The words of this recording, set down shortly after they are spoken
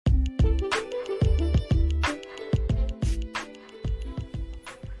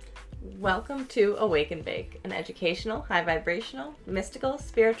Welcome to Awake and Bake, an educational, high vibrational, mystical,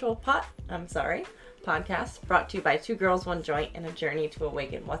 spiritual podcast brought to you by two girls, one joint, and a journey to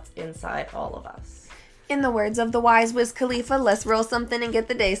awaken what's inside all of us. In the words of the wise Wiz Khalifa, let's roll something and get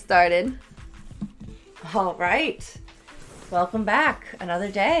the day started. All right. Welcome back.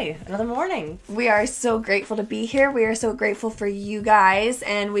 Another day, another morning. We are so grateful to be here. We are so grateful for you guys,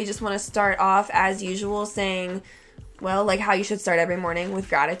 and we just want to start off as usual saying, well, like how you should start every morning with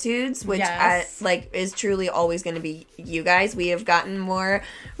gratitudes, which is truly always going to be you guys. We have gotten more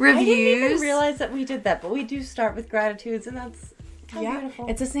reviews. I didn't even realize that we did that, but we do start with gratitudes, and that's beautiful.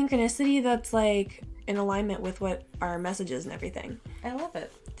 It's a synchronicity that's like in alignment with what our message is and everything. I love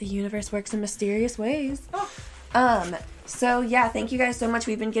it. The universe works in mysterious ways. Oh. So yeah, thank you guys so much.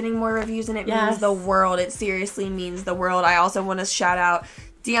 We've been getting more reviews, and it means the world. It seriously means the world. I also want to shout out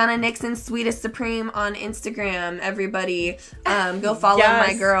Deanna Nixon, Sweetest Supreme on Instagram. Everybody, go follow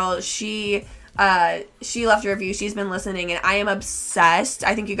my girl. She left a review. She's been listening, and I am obsessed.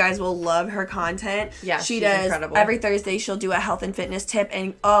 I think you guys will love her content. Yeah, she does. Incredible. Every Thursday, she'll do a health and fitness tip,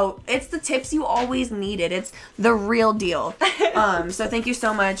 and it's the tips you always needed. It's the real deal. So thank you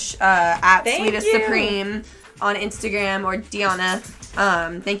so much, at Sweetest Supreme on Instagram, or Deanna.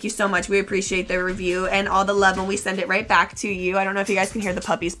 Thank you so much. We appreciate the review and all the love, and we send it right back to you. I don't know if you guys can hear the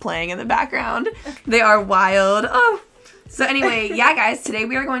puppies playing in the background. They are wild. So anyway, guys, today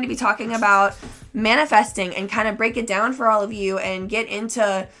we are going to be talking about manifesting and kind of break it down for all of you and get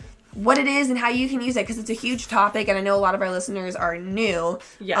into what it is and how you can use it, because it's a huge topic, and I know a lot of our listeners are new.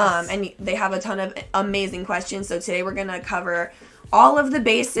 Yes. And they have a ton of amazing questions. So today we're going to cover all of the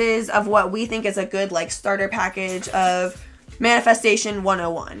bases of what we think is a good starter package of Manifestation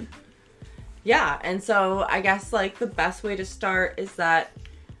 101. Yeah, and so I guess the best way to start is that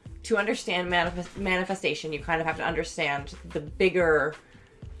to understand manifestation, you kind of have to understand the bigger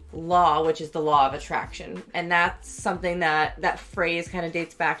law, which is the law of attraction. And that's something that phrase kind of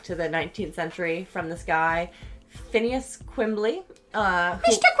dates back to the 19th century from this guy, Phineas Quimbley. Mr.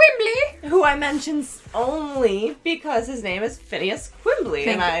 Quimbley! Who I mention only because his name is Phineas Quimbley,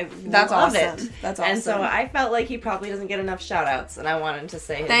 and I love it. That's awesome. And so I felt like he probably doesn't get enough shout-outs, and I wanted to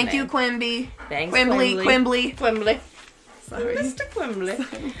say his name. Thank you, Quimby. Thanks, Quimbley. Sorry. Mr.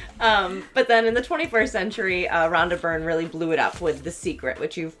 Quimbley. But then in the 21st century, Rhonda Byrne really blew it up with The Secret,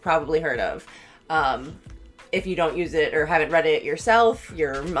 which you've probably heard of. If you don't use it or haven't read it yourself,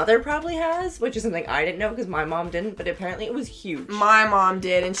 your mother probably has, which is something I didn't know because my mom didn't, but apparently it was huge. My mom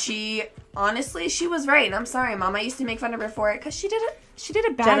did, and she was right, and I'm sorry, Mom. I used to make fun of her for it because she did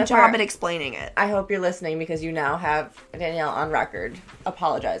a bad job at explaining it. I hope you're listening, because you now have Danielle on record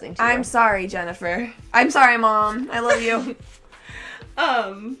apologizing to you. I'm sorry, Jennifer. I'm sorry, Mom. I love you.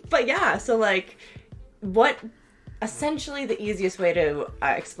 But yeah, so what... Essentially, the easiest way to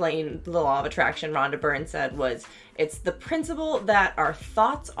explain the law of attraction, Rhonda Byrne said, was it's the principle that our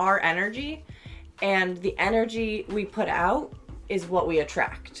thoughts are energy, and the energy we put out is what we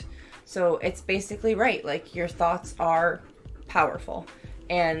attract. So it's basically right. Your thoughts are powerful,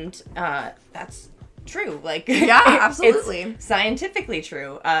 and that's true. Yeah, absolutely. It's scientifically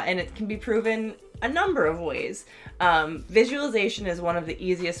true, and it can be proven a number of ways. Visualization is one of the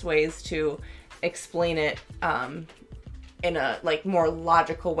easiest ways to explain it in a more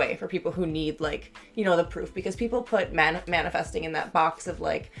logical way for people who need the proof, because people put manifesting in that box of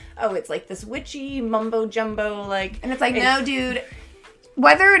it's this witchy mumbo jumbo and it's no, dude,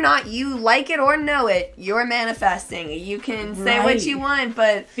 whether or not you like it or know it, you're manifesting. You can say what you want,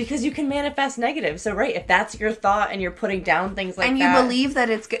 but... Because you can manifest negative. So, if that's your thought and you're putting down things and you believe that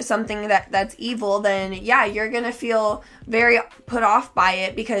it's something that's evil, then, you're going to feel very put off by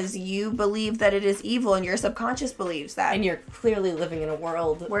it because you believe that it is evil and your subconscious believes that. And you're clearly living in a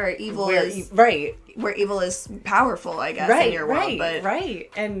world where evil is... Right. Where evil is powerful, I guess, in your world. But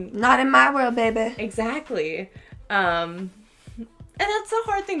and not in my world, baby. Exactly. And that's a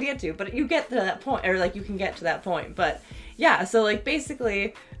hard thing to get to, but you get to that point, or you can get to that point. But yeah, so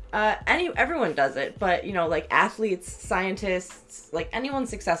basically, everyone does it, but athletes, scientists, anyone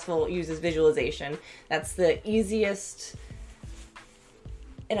successful uses visualization. That's the easiest,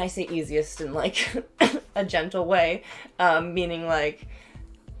 and I say easiest in a gentle way, meaning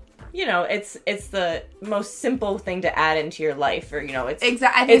it's the most simple thing to add into your life, or it's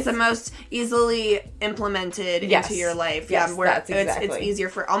exactly. I think it's the most easily implemented into your life. Yes, where that's exactly. It's easier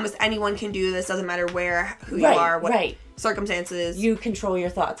for almost anyone can do this. Doesn't matter who you are, what circumstances. You control your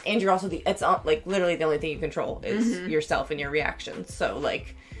thoughts, and you're also it's literally the only thing you control is yourself and your reactions. So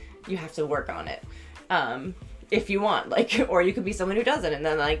you have to work on it if you want, or you could be someone who doesn't, and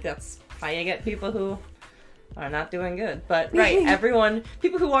then that's how you get people who are not doing good. But, right, everyone,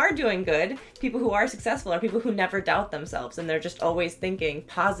 people who are doing good, people who are successful are people who never doubt themselves, and they're just always thinking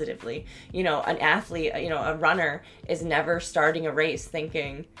positively. You know, an athlete, you know, a runner is never starting a race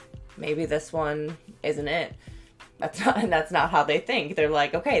thinking, maybe this one isn't it. That's not how they think. They're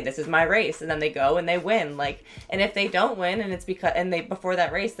like, okay, this is my race, and then they go and they win. Like, and if they don't win, and it's because, and they, before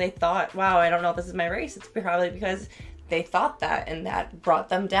that race, they thought, wow, I don't know if this is my race, it's probably because they thought that, and that brought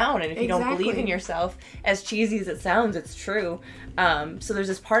them down. And if you don't believe in yourself, as cheesy as it sounds, it's true. So there's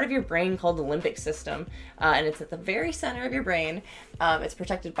this part of your brain called the limbic system, and it's at the very center of your brain. It's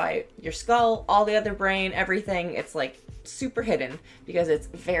protected by your skull, all the other brain, everything. It's like super hidden because it's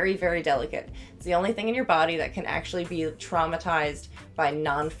very, very delicate. It's the only thing in your body that can actually be traumatized by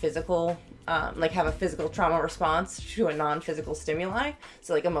non-physical, like have a physical trauma response to a non-physical stimuli.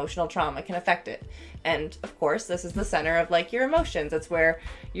 So like emotional trauma can affect it. And of course, this is the center of like your emotions. It's where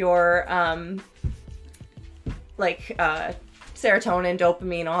your serotonin,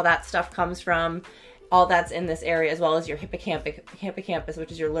 dopamine, all that stuff comes from. All that's in this area, as well as your hippocampus,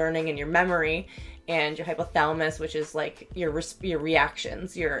 which is your learning and your memory, and your hypothalamus, which is like your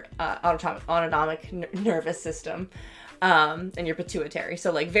reactions, your autonomic nervous system, and your pituitary.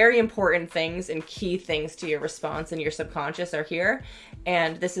 So like very important things and key things to your response and your subconscious are here.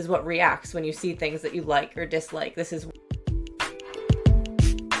 And this is what reacts when you see things that you like or dislike. This is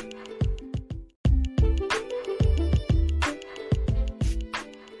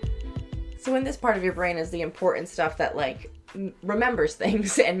So in this part of your brain is the important stuff that like remembers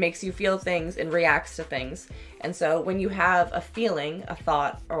things and makes you feel things and reacts to things. And so when you have a feeling, a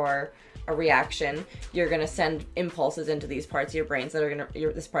thought, or a reaction, you're going to send impulses into these parts of your brains that are going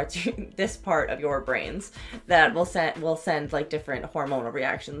to this part of your brains that will send like different hormonal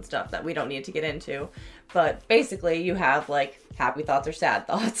reaction stuff that we don't need to get into. But basically you have like happy thoughts or sad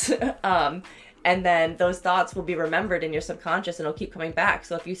thoughts. And then those thoughts will be remembered in your subconscious and it'll keep coming back.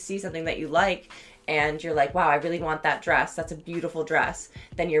 So if you see something that you like and you're like, wow, I really want that dress, that's a beautiful dress,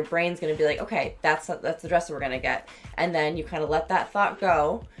 then your brain's going to be like, okay, that's the dress that we're going to get. And then you kind of let that thought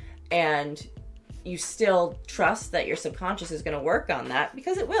go, and you still trust that your subconscious is going to work on that,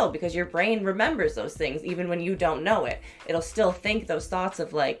 because it will, because your brain remembers those things even when you don't know it. It'll still think those thoughts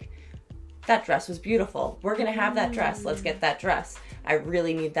of like, that dress was beautiful, we're going to have that dress, let's get that dress. I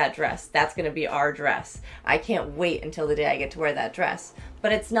really need that dress. That's going to be our dress. I can't wait until the day I get to wear that dress.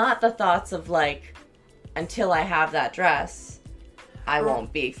 But it's not the thoughts of like, until I have that dress, I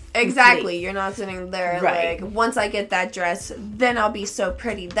won't be complete. Exactly. You're not sitting there like, once I get that dress, then I'll be so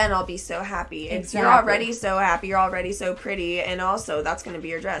pretty, then I'll be so happy. It's You're already so happy, you're already so pretty, and also that's going to be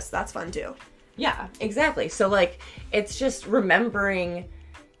your dress. That's fun too. Yeah, exactly. So like, it's just remembering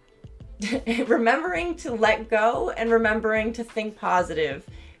to let go and remembering to think positive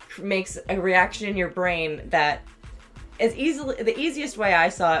makes a reaction in your brain that is the easiest way I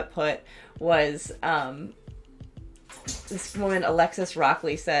saw it put was this woman, Alexis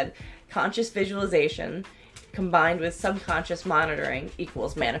Rockley, said, conscious visualization combined with subconscious monitoring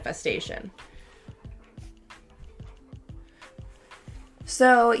equals manifestation.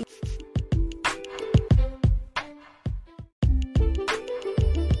 So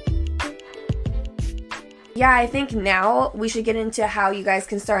yeah, I think now we should get into how you guys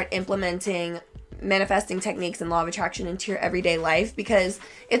can start implementing manifesting techniques and law of attraction into your everyday life, because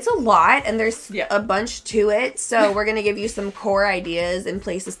it's a lot and there's a bunch to it. So we're going to give you some core ideas and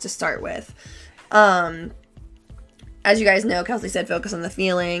places to start with. As you guys know, Kelsey said focus on the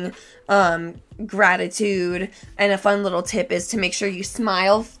feeling, gratitude, and a fun little tip is to make sure you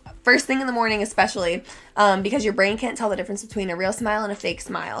smile first thing in the morning, especially because your brain can't tell the difference between a real smile and a fake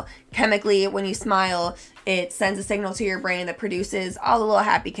smile. Chemically, when you smile, it sends a signal to your brain that produces all the little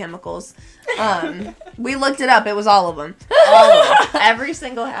happy chemicals. We looked it up. It was all of them. All of them. Every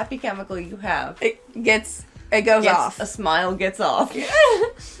single happy chemical you have. It goes off. A smile gets off.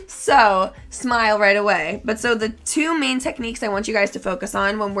 So, smile right away. But so the two main techniques I want you guys to focus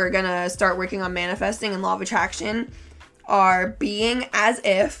on when we're going to start working on manifesting and law of attraction are being as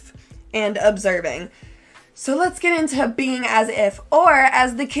if and observing. So let's get into being as if, or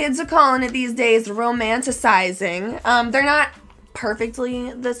as the kids are calling it these days, romanticizing. They're not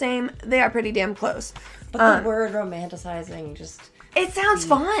perfectly the same. They are pretty damn close. But the word romanticizing just... It sounds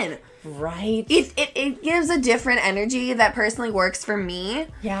fun. Right? It gives a different energy that personally works for me.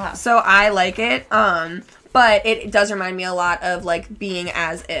 Yeah. So I like it. But it does remind me a lot of like being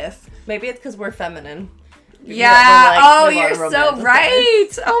as if. Maybe it's because we're feminine. Yeah. You're so right.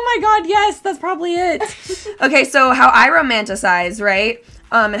 Oh my God. Yes, that's probably it. Okay. So how I romanticize, right?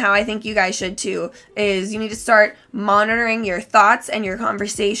 and how I think you guys should too, is you need to start monitoring your thoughts and your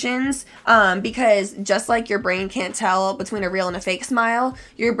conversations, because just like your brain can't tell between a real and a fake smile,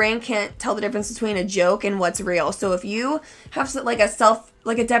 your brain can't tell the difference between a joke and what's real. So if you have like a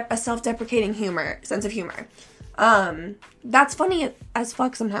self-deprecating sense of humor, that's funny as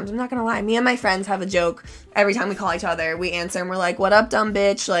fuck sometimes. I'm not gonna lie. Me and my friends have a joke every time we call each other. We answer and we're like, "What up, dumb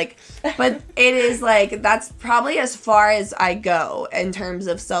bitch?" Like, but it is like, that's probably as far as I go in terms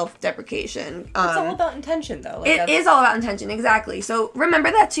of self-deprecation. It's all about intention, though. Like, it is all about intention, exactly. So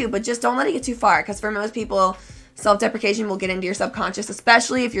remember that too, but just don't let it get too far, because for most people, self-deprecation will get into your subconscious,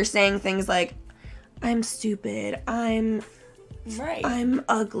 especially if you're saying things like, "I'm stupid," I'm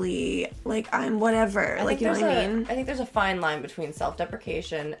ugly, like, I'm whatever, like, you know what I mean? I think there's a fine line between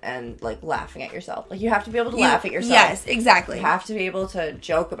self-deprecation and, like, laughing at yourself. Like, you have to be able to laugh at yourself. Yes, exactly. You have to be able to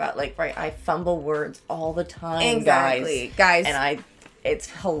joke about, like, right, I fumble words all the time, guys. And it's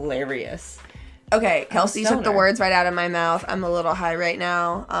hilarious. Okay, Kelsey took the words right out of my mouth. I'm a little high right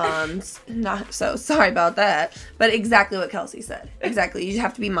now. Not so sorry about that. But exactly what Kelsey said. Exactly. You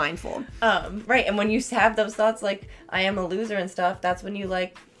have to be mindful. Right. And when you have those thoughts like, I am a loser and stuff, that's when you,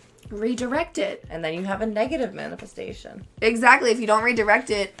 like, redirect it. And then you have a negative manifestation. Exactly. If you don't redirect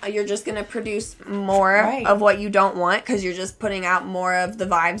it, you're just going to produce more of what you don't want, because you're just putting out more of the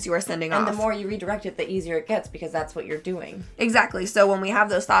vibes you are sending off. And the more you redirect it, the easier it gets, because that's what you're doing. Exactly. So when we have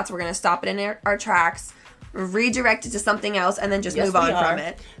those thoughts, we're going to stop it in our tracks, redirect it to something else, and then just move on from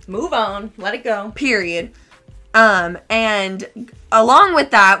it. Move on. Let it go. Period. And along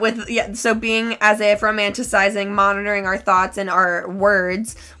with that, so being as if romanticizing, monitoring our thoughts and our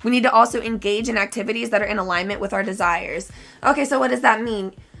words, we need to also engage in activities that are in alignment with our desires. Okay, so what does that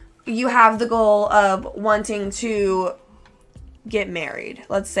mean? You have the goal of wanting to get married.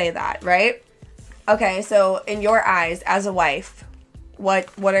 Let's say that, right? Okay, so in your eyes as a wife, what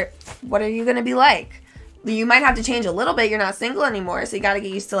are you going to be like? You might have to change a little bit. You're not single anymore, so you got to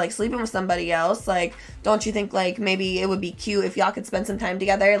get used to, like, sleeping with somebody else. Like, don't you think, like, maybe it would be cute if y'all could spend some time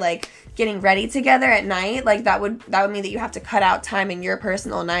together, like, getting ready together at night? Like, that would mean that you have to cut out time in your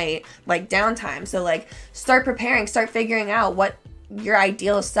personal night, like, downtime. So, like, start preparing, start figuring out what your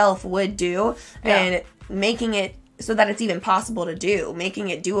ideal self would do, and making it so that it's even possible to do, making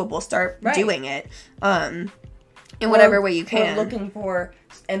it doable. Start doing it in whatever way you can.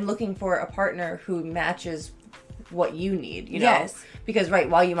 Looking for a partner who matches what you need, you know? Yes. Because,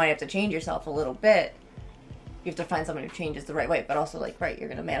 while you might have to change yourself a little bit, you have to find someone who changes the right way, but also, like, you're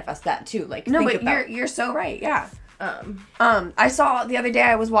going to manifest that too. Like, no, but you're so right, yeah. I saw the other day,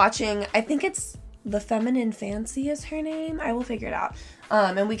 I was watching, I think it's The Feminine Fancy is her name. I will figure it out.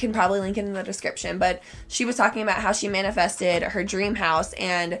 And we can probably link it in the description. But she was talking about how she manifested her dream house,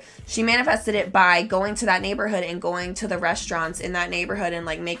 and she manifested it by going to that neighborhood and going to the restaurants in that neighborhood and,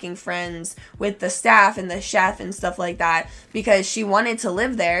 like, making friends with the staff and the chef and stuff like that, because she wanted to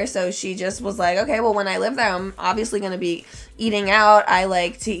live there. So she just was like, okay, well, when I live there, I'm obviously going to be eating out. I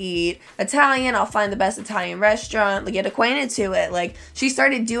like to eat Italian. I'll find the best Italian restaurant, like, get acquainted to it. Like, she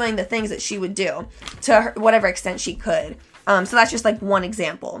started doing the things that she would do to whatever extent she could. So that's just, like, one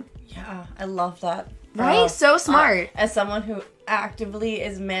example. Yeah, I love that. Right? So smart. As someone who actively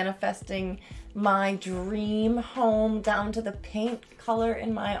is manifesting my dream home down to the paint color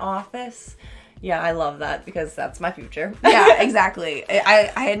in my office. Yeah, I love that, because that's my future. Yeah, exactly. I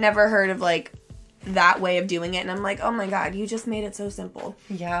had never heard of, like, that way of doing it, and I'm like, oh my god, you just made it so simple.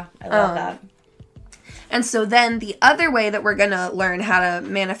 Yeah, I love that. And so then the other way that we're going to learn how to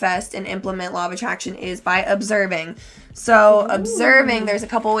manifest and implement law of attraction is by observing. So observing, there's a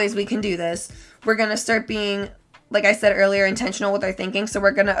couple ways we can do this. We're going to start being, like I said earlier, intentional with our thinking. So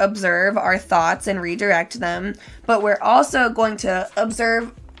we're going to observe our thoughts and redirect them. But we're also going to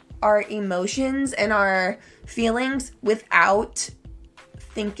observe our emotions and our feelings without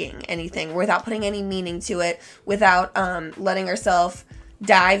thinking anything, without putting any meaning to it, without letting ourselves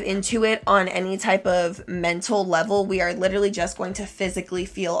dive into it on any type of mental level. We are literally just going to physically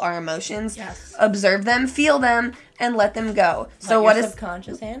feel our emotions, observe them, feel them, and let them go. So what is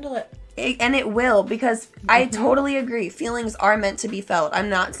subconscious handle it? And it will, because I totally agree. Feelings are meant to be felt. I'm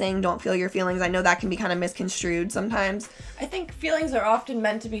not saying don't feel your feelings. I know that can be kind of misconstrued sometimes. I think feelings are often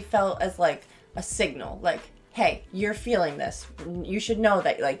meant to be felt as, like, a signal. Like, hey, you're feeling this. You should know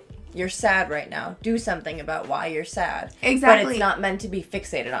that, like, you're sad right now. Do something about why you're sad. Exactly. But it's not meant to be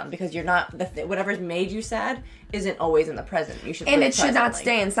fixated on, because you're not, whatever's made you sad isn't always in the present. You should And it should not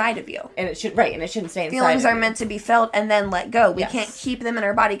stay inside of you. And it shouldn't stay inside of you. Feelings are meant to be felt and then let go. We can't keep them in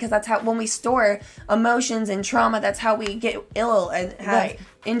our body, because that's how, when we store emotions and trauma, that's how we get ill and have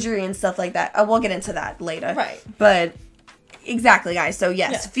injury and stuff like that. We'll get into that later. Right. But Exactly, guys. So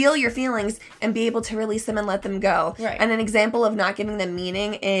yes, feel your feelings and be able to release them and let them go. Right. And an example of not giving them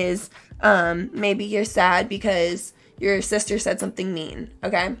meaning is maybe you're sad because your sister said something mean,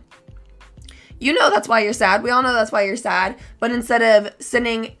 okay? You know that's why you're sad. We all know that's why you're sad. But instead of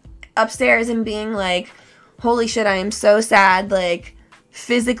sitting upstairs and being like, holy shit, I am so sad, like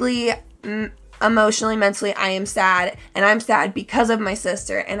physically, emotionally, mentally, I am sad, and I'm sad because of my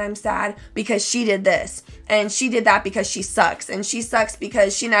sister, and I'm sad because she did this, and she did that because she sucks, and she sucks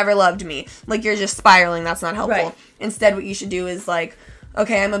because she never loved me. Like, you're just spiraling. That's not helpful. Right. Instead, what you should do is like,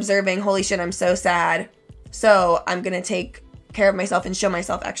 okay, I'm observing, holy shit, I'm so sad, so I'm gonna take care of myself and show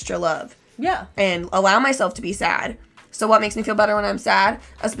myself extra love. Yeah. And allow myself to be sad. So what makes me feel better when I'm sad?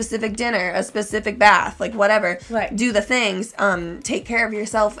 A specific dinner, a specific bath, like whatever. Right. Do the things. Take care of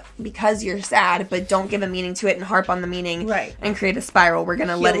yourself because you're sad, but don't give a meaning to it and harp on the meaning. Right. And create a spiral. We're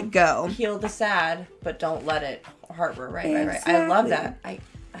gonna let it go. Heal the sad, but don't let it harbor. Right. Exactly. I love that. I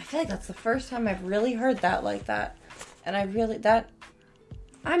feel like that's the first time I've really heard that like that, and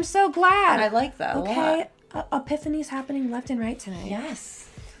I'm so glad. I like that a lot. Epiphanies happening left and right tonight. Yes.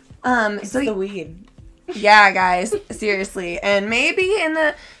 So The weed. yeah, guys, seriously. And maybe in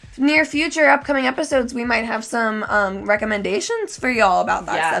the near future, upcoming episodes, we might have some recommendations for y'all about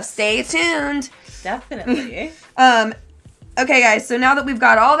that stuff. Stay tuned. Definitely. Okay, guys, so now that we've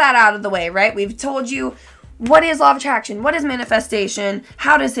got all that out of the way, right? We've told you what is law of attraction, what is manifestation,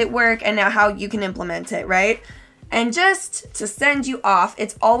 how does it work, and now how you can implement it, right? And just to send you off,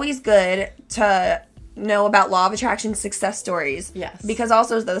 it's always good to know about law of attraction success stories. Yes. Because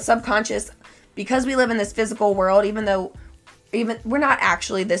also the subconscious, because we live in this physical world, even we're not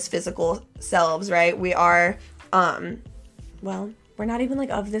actually this physical selves, right? We are, we're not even like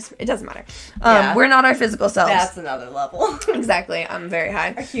of this, it doesn't matter. We're not our physical selves. that's another level. Exactly. I'm very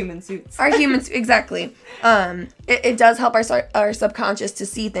high. Our human suits. Exactly. It does help our subconscious to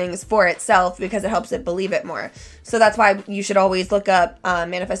see things for itself because it helps it believe it more. So that's why you should always look up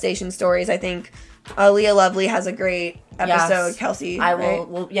manifestation stories. I think Leah Lovely has a great episode. Yes. Kelsey, I will.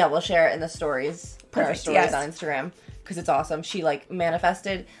 Right? We'll share it in the stories. Perfect. Our stories on Instagram because it's awesome. She like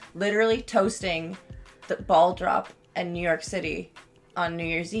manifested literally toasting the ball drop in New York City on New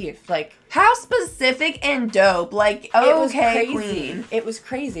Year's Eve. Like, how specific and dope. Like, okay, it was crazy. Queen. It was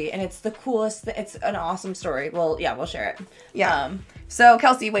crazy, and it's the coolest. It's an awesome story. Well, yeah, we'll share it. Yeah. So,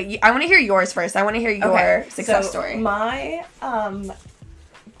 Kelsey, wait. I want to hear yours first. I want to hear your success story. My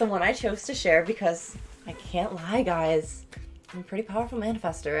the one I chose to share because I can't lie, guys. I'm a pretty powerful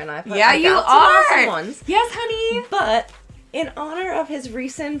manifester, and I've you are. Awesome ones. Yes, honey. But in honor of his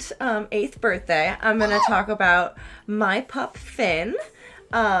recent 8th birthday, I'm going to talk about my pup, Finn.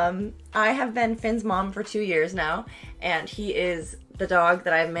 I have been Finn's mom for 2 years now, and he is the dog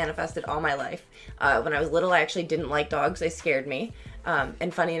that I've manifested all my life. When I was little, I actually didn't like dogs. They scared me.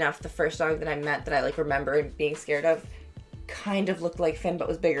 And funny enough, the first dog that I met that I like remember being scared of kind of looked like Finn, but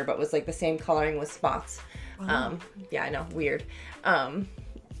was bigger, but was like the same coloring with spots. Yeah, I know, weird.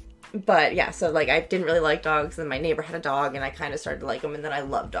 But yeah, so like I didn't really like dogs, and my neighbor had a dog, and I kind of started to like them, and then I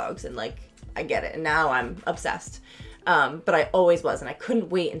love dogs, and like I get it, and now I'm obsessed. But I always was, and I couldn't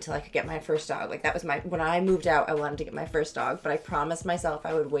wait until I could get my first dog. Like that was when I moved out, I wanted to get my first dog, but I promised myself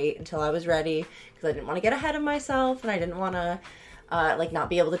I would wait until I was ready because I didn't want to get ahead of myself, and I didn't want to like not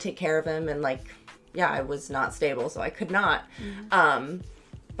be able to take care of him, and like yeah, I was not stable, so I could not. Mm-hmm.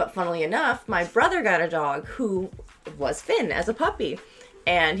 But funnily enough, my brother got a dog who was Finn as a puppy.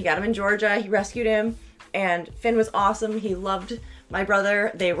 And he got him in Georgia. He rescued him. And Finn was awesome. He loved my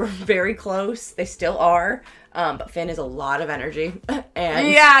brother. They were very close. They still are. But Finn is a lot of energy. And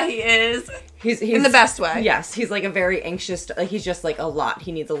yeah, he is. He's in the best way. Yes, he's like a very anxious, like he's just like a lot.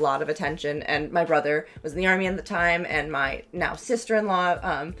 He needs a lot of attention. And my brother was in the Army at the time, and my now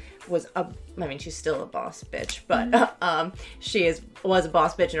sister-in-law she's still a boss bitch, but she was a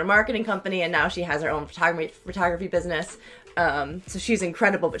boss bitch in her marketing company, and now she has her own photography business. So she's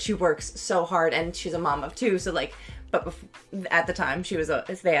incredible, but she works so hard, and she's a mom of 2, so like, but at the time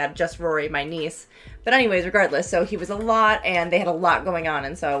they had just Rory, my niece. But anyways, regardless, so he was a lot, and they had a lot going on.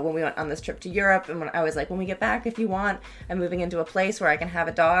 And so when we went on this trip to Europe, and when I was like, when we get back, if you want, I'm moving into a place where I can have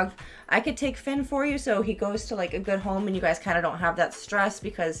a dog, I could take Finn for you, so he goes to like a good home, and you guys kind of don't have that stress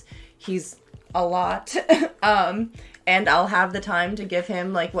because he's a lot. And I'll have the time to give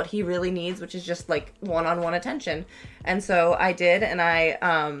him like what he really needs, which is just like one-on-one attention. And so I did, and I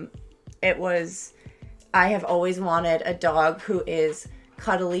have always wanted a dog who is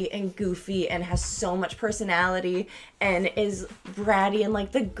cuddly and goofy and has so much personality and is bratty in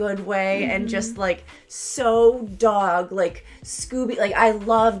like the good way and just like so dog, like Scooby. Like I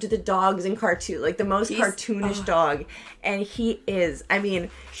loved the dogs in cartoon, like the most cartoonish dog. And he is, I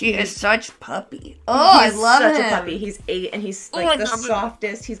mean, he is such puppy. Oh, I love him. Such a puppy. He's 8 and he's like the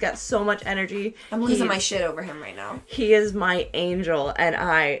softest. He's got so much energy. I'm losing my shit over him right now. He is my angel,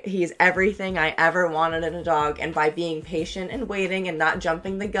 and he's everything I ever wanted in a dog. And by being patient and waiting and not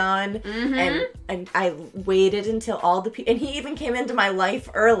jumping the gun, and I waited until all the people, and he even came into my life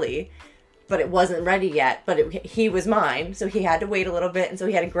early, but it wasn't ready yet. But he was mine, so he had to wait a little bit, and so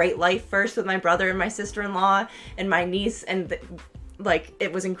he had a great life first with my brother and my sister-in-law and my niece, and like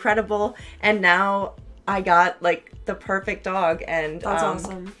it was incredible. And now I got like the perfect dog, and that's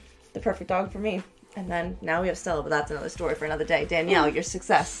awesome. The perfect dog for me. And then now we have Stella, but that's another story for another day. Danielle, your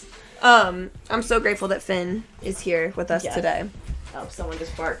success. I'm so grateful that Finn is here with us today. Oh, someone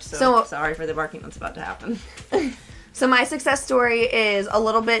just barked, so sorry for the barking that's about to happen. So my success story is a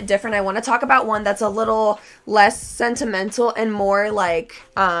little bit different. I want to talk about one that's a little less sentimental and more like,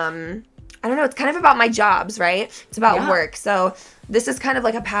 I don't know, it's kind of about my jobs, right? It's about work. So this is kind of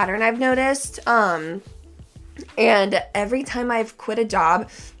like a pattern I've noticed. And every time I've quit a job,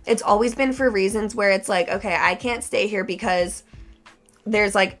 it's always been for reasons where it's like, okay, I can't stay here because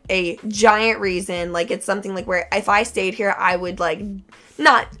there's like a giant reason. Like it's something like where if I stayed here, I would like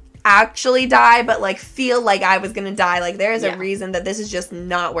not actually die, but like feel like I was gonna die. Like there is a reason that this is just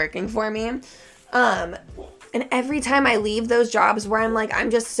not working for me. And every time I leave those jobs where I'm like,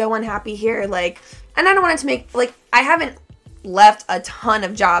 I'm just so unhappy here, like, and I don't want it to make, like, I haven't left a ton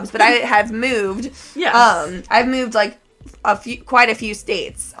of jobs, but I have moved. Yes. I've moved like quite a few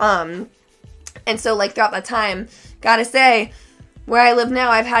states. And so like throughout that time, gotta say, where I live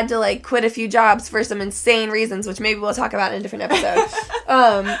now, I've had to like quit a few jobs for some insane reasons, which maybe we'll talk about in a different episode.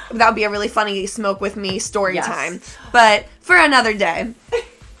 That would be a really funny smoke with me story time, but for another day.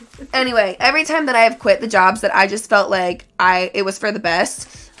 Anyway, every time that I have quit the jobs that I just felt like it was for the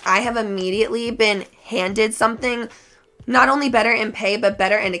best, I have immediately been handed something not only better in pay, but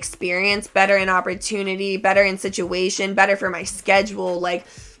better in experience, better in opportunity, better in situation, better for my schedule. Like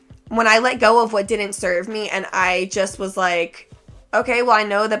when I let go of what didn't serve me and I just was like, okay, well, I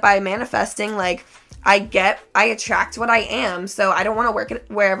know that by manifesting, like, I attract what I am, so I don't want to work at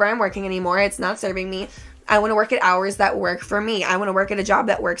wherever I'm working anymore. It's not serving me. I want to work at hours that work for me. I want to work at a job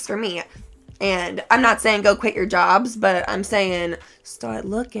that works for me. And I'm not saying go quit your jobs, but I'm saying start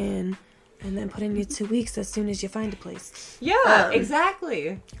looking and then put in your 2 weeks as soon as you find a place. Yeah,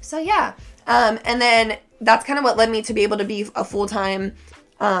 exactly. So, yeah. And then that's kind of what led me to be able to be a full-time,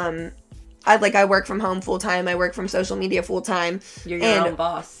 I work from home full time. I work from social media full time. You're your own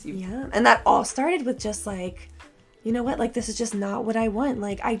boss. Yeah. And that all started with just like, you know what? Like, this is just not what I want.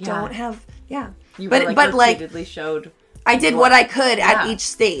 Like, I don't have, You repeatedly showed. I did what I could at each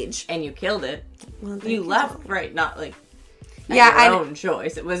stage. And you killed it. Well, you left, right? Not like your own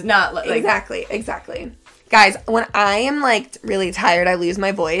choice. It was not like. Exactly. Guys, when I am like really tired, I lose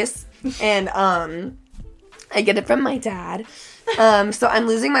my voice. And I get it from my dad. So I'm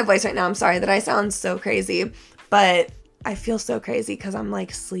losing my voice right now. I'm sorry that I sound so crazy, but I feel so crazy because I'm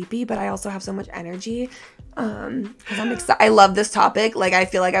like sleepy, but I also have so much energy. Because I'm excited. I love this topic. Like I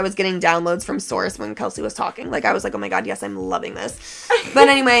feel like I was getting downloads from Source when Kelsey was talking. Like I was like, oh my god, yes, I'm loving this. But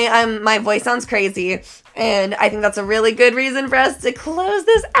anyway, my voice sounds crazy, and I think that's a really good reason for us to close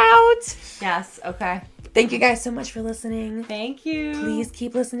this out. Yes. Okay. Thank you guys so much for listening. Thank you. Please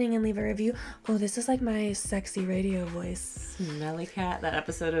keep listening and leave a review. Oh, this is like my sexy radio voice. Smelly Cat, that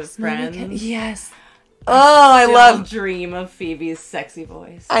episode of Friends. Yes. Oh, I dream of Phoebe's sexy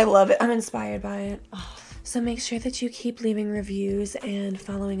voice. I love it. I'm inspired by it. Oh. So make sure that you keep leaving reviews and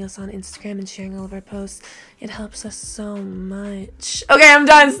following us on Instagram and sharing all of our posts. It helps us so much. Okay, I'm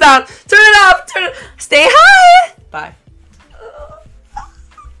done. Stop. Turn it off. Stay high. Bye.